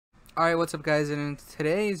Alright, what's up guys, and in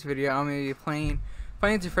today's video I'm going to be playing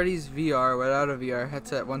Five Nights at Freddy's VR without a VR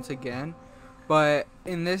headset once again. But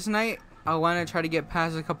in this night, I want to try to get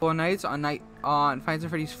past a couple of nights on Five Nights at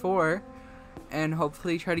Freddy's 4 and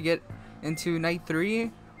hopefully try to get into night 3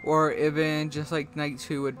 or even just like night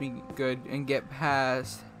 2 would be good and get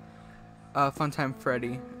past Funtime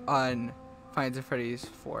Freddy on Five Nights at Freddy's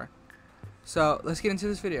 4. So let's get into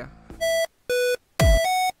this video.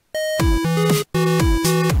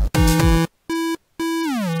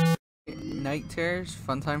 Night Terrors,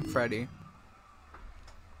 Funtime Freddy.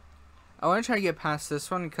 I want to try to get past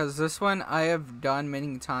this one because this one I have done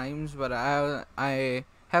many times, but I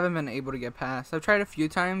haven't been able to get past. I've tried a few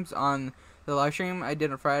times on the live stream I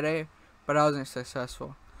did on Friday, but I wasn't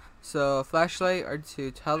successful. So flashlight are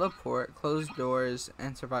to teleport, close doors,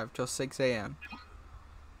 and survive till 6 a.m.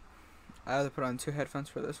 I have to put on 2 headphones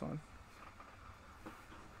for this one.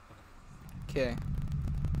 Okay.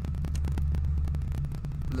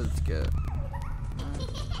 Let's get.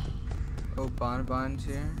 Oh, Bonbon's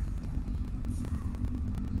here.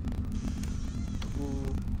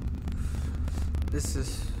 Ooh. This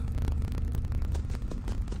is.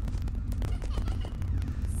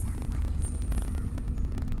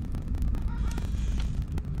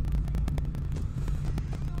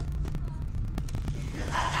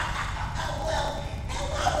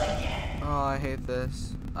 Oh, I hate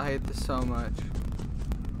this. I hate this so much.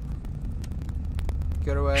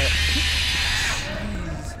 Get away. Jeez.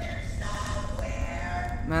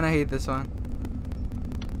 Man, I hate this one.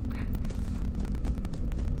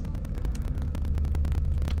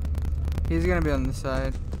 He's gonna be on the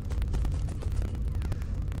side.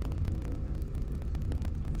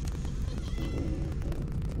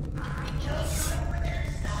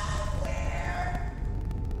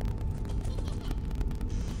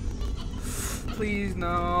 Please,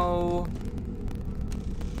 no.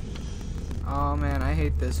 Oh man, I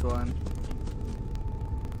hate this one.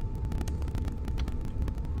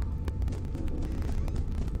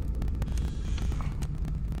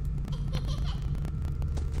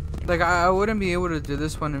 Like, I wouldn't be able to do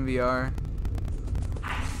this one in VR.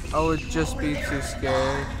 I would just be too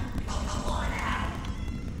scared.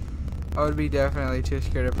 I would be definitely too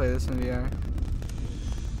scared to play this in VR.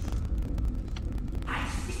 I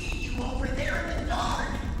see you over there in the dark.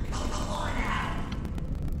 Come on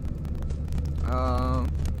out.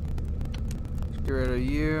 Let's get rid of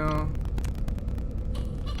you.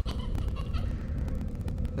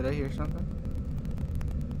 Did I hear something?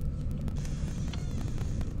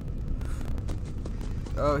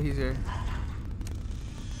 Oh, he's here.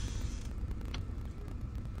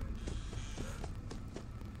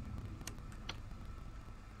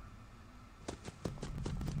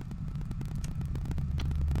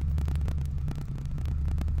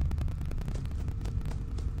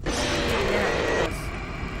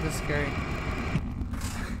 That's scary.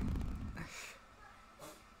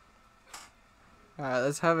 Alright,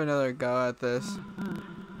 let's have another go at this.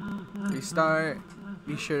 Restart.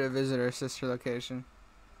 Be sure to visit our sister location.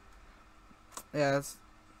 Yeah, that's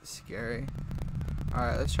scary.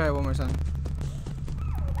 Alright, let's try it one more time. Man,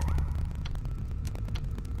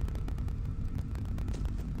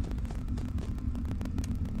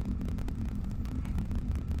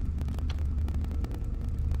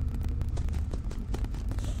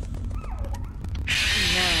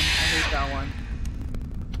 I hate that one.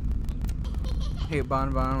 I hate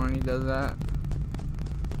Bonbon when he does that.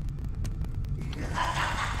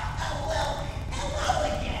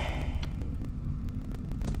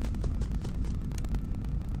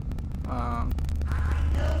 I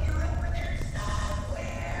know you're over there somewhere.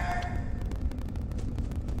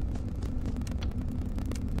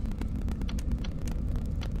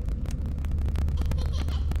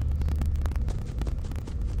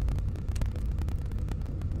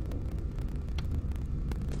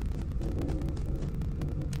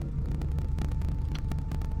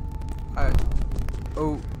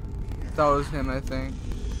 Oh, that was him, I think.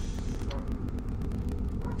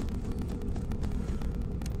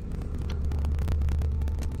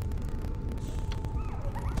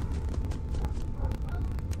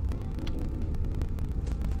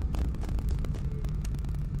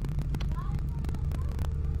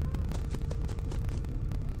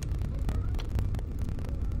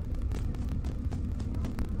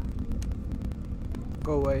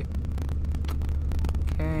 Go away.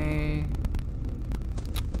 Okay.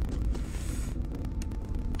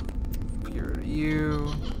 Get rid of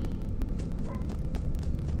you.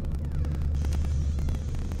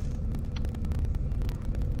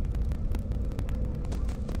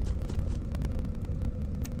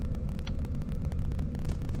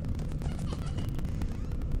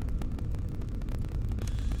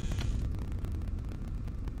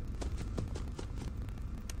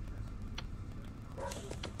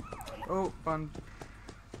 Oh, fun.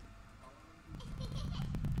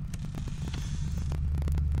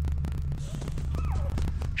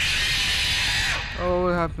 Oh,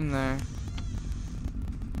 what happened there?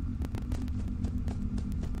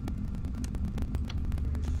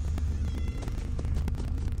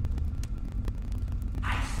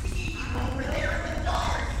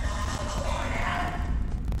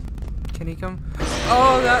 Can he come?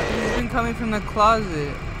 Oh, that he's been coming from the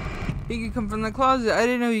closet. He could come from the closet. I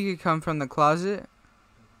didn't know he could come from the closet.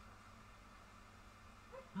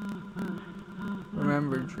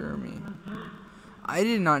 Remember, Jeremy. I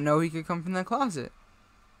did not know he could come from the closet.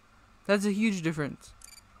 That's a huge difference.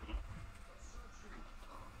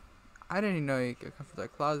 I didn't know he could come from the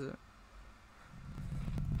closet.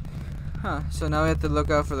 Huh, so now we have to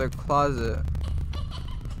look out for the closet.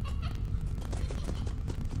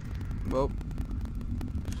 Well.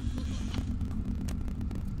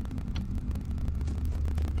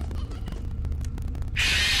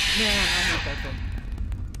 Man, I hate that thing.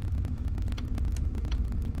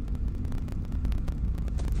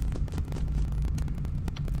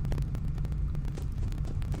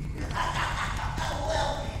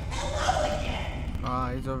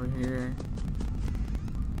 Ah, he's over here.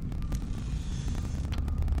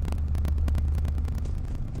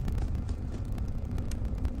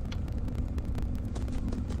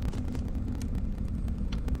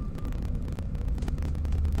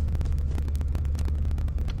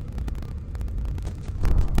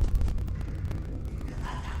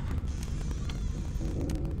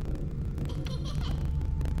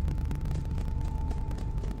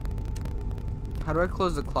 How do I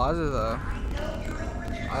close the closet though?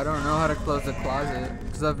 I don't know how to close the closet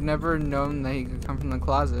because I've never known that he could come from the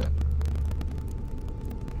closet.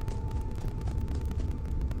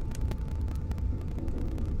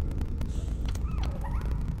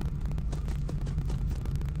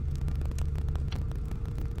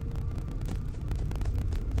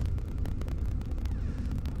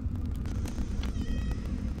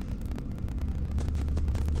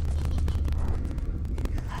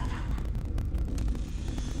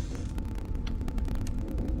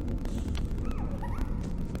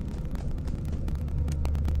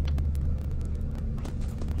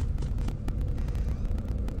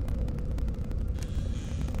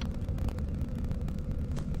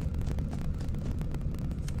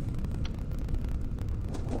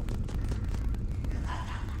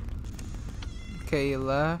 Okay, he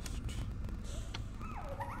left.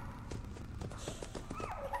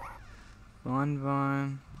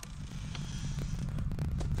 Bon.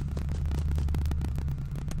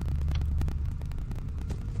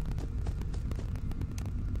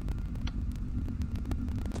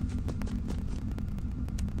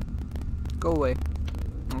 Go away.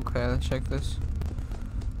 Okay, let's check this.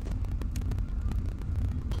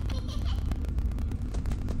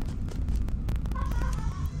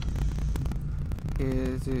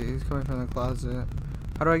 He's coming from the closet.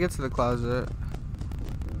 How do I get to the closet?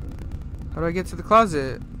 How do I get to the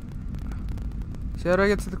closet? See, how do I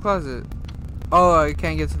get to the closet? Oh, I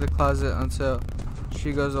can't get to the closet until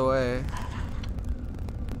she goes away.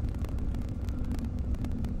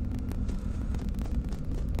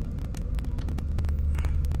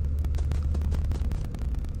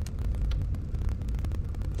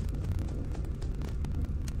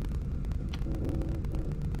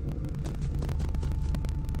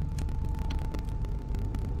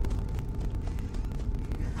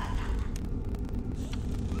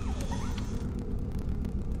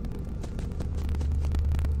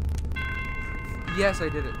 Yes, I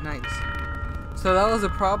did it. Nice. So that was a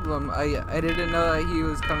problem. I didn't know that he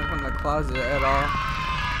was coming from the closet at all.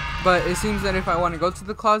 But it seems that if I want to go to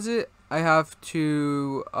the closet, I have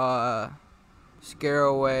to scare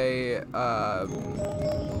away. I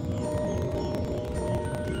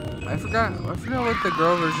forgot what the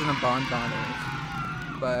girl version of Bon is.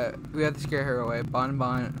 But we have to scare her away.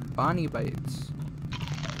 Bonnie bites.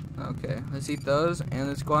 Okay, let's eat those and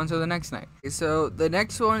let's go on to the next night. Okay, so the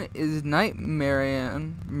next one is Night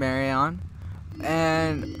Marion,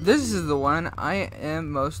 and this is the one I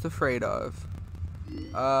am most afraid of.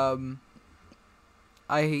 I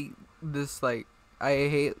hate this, I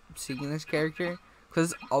hate seeing this character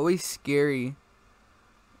because it's always scary.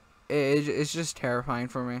 It's just terrifying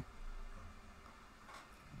for me.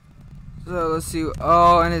 So let's see.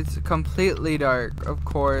 Oh, and it's completely dark, of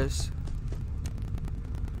course.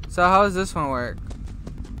 So how does this one work?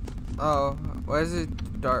 Oh, why is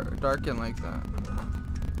it darkened like that?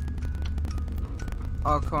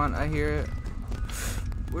 Oh, come on, I hear it.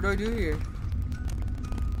 What do I do here?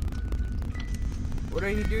 What do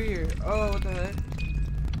I do here? Oh, what the heck?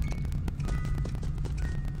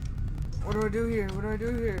 What do I do here? What do I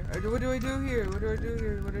do here? What do I do here? What do I do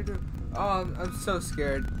here? What do I do? Oh, I'm so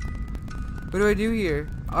scared. What do I do here?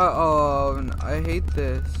 Oh, I hate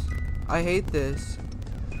this. I hate this.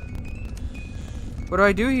 What do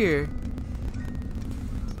I do here?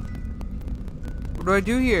 What do I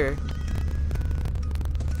do here?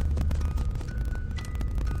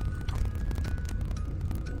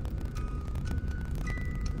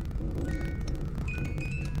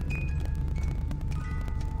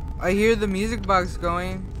 I hear the music box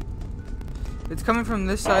going. It's coming from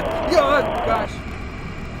this side. Oh, gosh.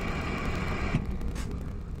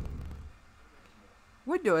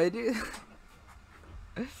 What do I do?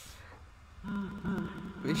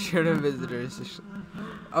 Be sure to visit our social.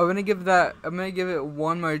 I'm gonna give it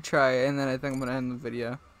one more try, and then I think I'm gonna end the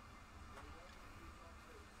video.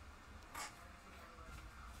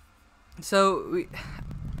 So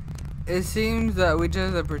it seems that we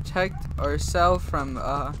just have to protect ourselves from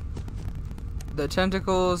the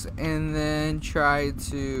tentacles, and then try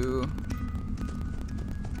to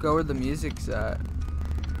go where the music's at.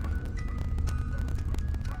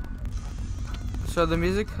 So the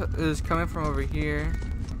music is coming from over here.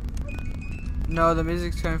 No, the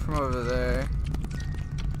music's coming from over there.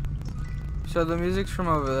 So the music's from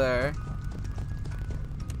over there.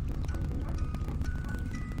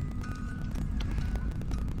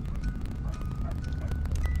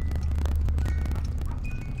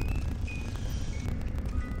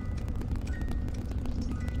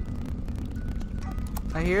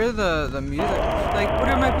 I hear the music. Like, what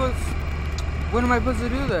am I supposed to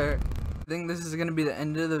do there? I think this is gonna be the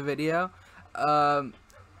end of the video.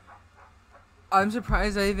 I'm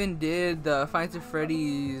surprised I even did the Five Nights at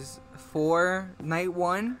Freddy's 4 Night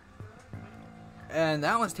 1, and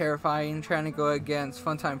that was terrifying, trying to go against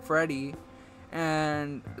Funtime Freddy,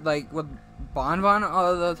 and like with Bonbon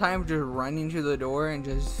all the time just running to the door and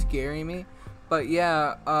just scaring me. But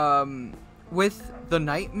yeah, with the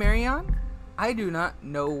night Marion, I do not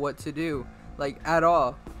know what to do, like, at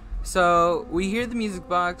all. So we hear the music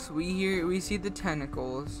box, we see the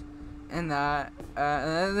tentacles, and that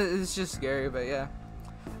it's just scary. But yeah,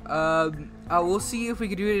 I will see if we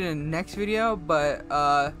could do it in the next video. But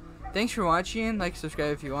thanks for watching. Like,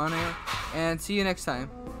 subscribe if you want to, and see you next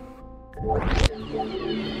time.